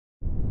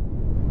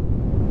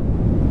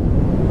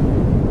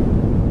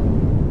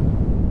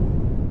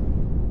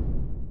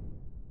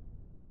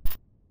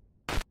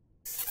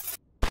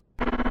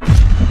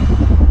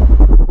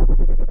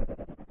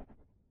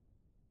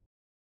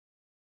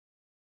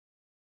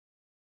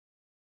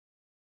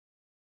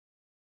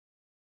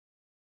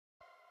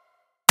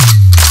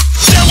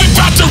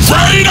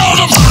Rain on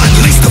them.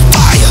 Unleash the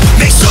fire,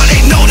 make sure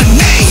they know the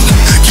name.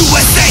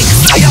 USA,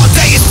 fly all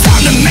day, it's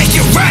time to make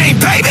it rain,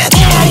 baby.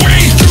 Are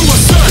we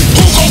USA?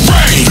 Who gon'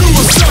 reign?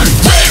 USA.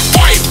 Red,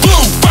 white,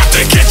 blue, about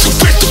to get you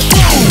with the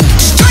boom.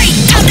 Straight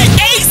out the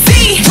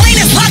AC, Rain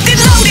is locked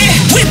and loaded.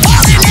 We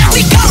ballin' and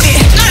we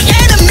goated. Our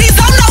enemies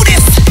don't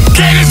notice.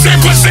 Cannons in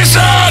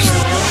position.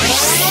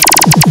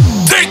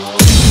 Tick,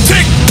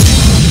 tick,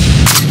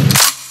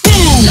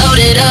 boom. Load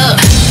it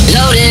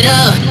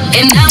up,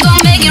 and I'm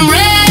gon' make it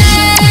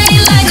rain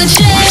like a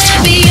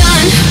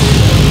champion.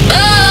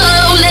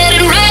 Oh, let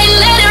it rain,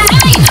 let it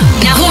rain.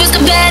 Now who is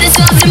the baddest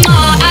of them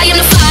all? I am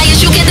the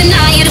flyest, you can't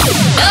deny it.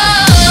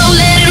 Oh,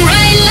 let it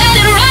rain,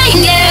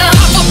 yeah.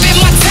 Hop up in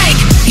my tank,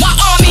 my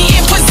army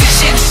in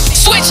position.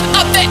 Switch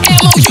up the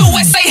ammo,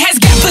 USA has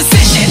got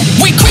position.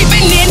 We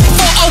creeping in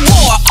for a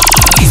war, our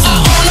armies are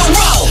on a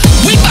roll.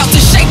 We bout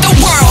to shake the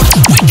world,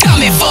 we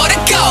coming for the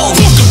gold.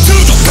 Welcome to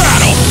the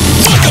battle.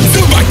 Welcome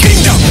to my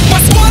kingdom. My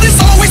squad is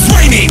always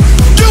reigning.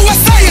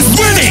 USA is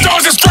winning.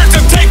 Stars and strength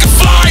to take a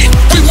flight.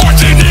 We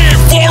marching in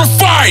for a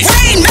fight.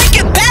 Rain, make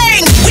it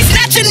bang, we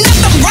snatching up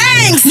the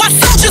rings. My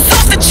soldiers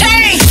off the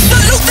chain,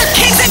 salute the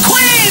kings and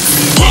queens.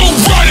 Who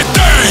run it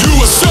down?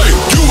 USA,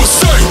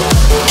 USA.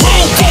 Who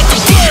bought the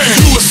plane?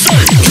 USA,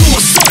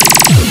 USA.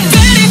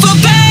 Ready for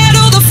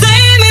battle, the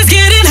flame is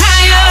getting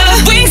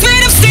higher. Wings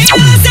made of steel,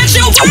 let's set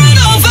your world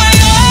on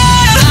fire.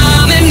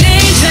 I'm an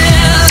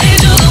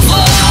angel of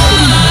war.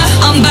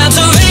 I'm about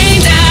to rain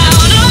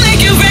down, I'll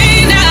make it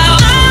rain now.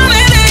 I'm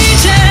an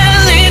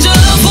angel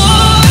of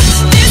war.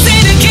 This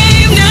ain't a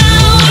game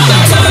now, I'm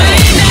about to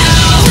rain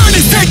now. Burn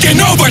is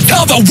taking over,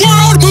 tell the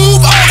world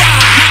move over.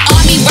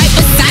 Army right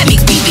beside me,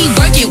 we be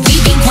working, we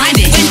be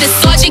grinding. When the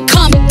sergeant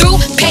come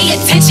through, pay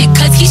attention,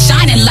 cause he's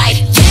shining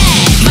like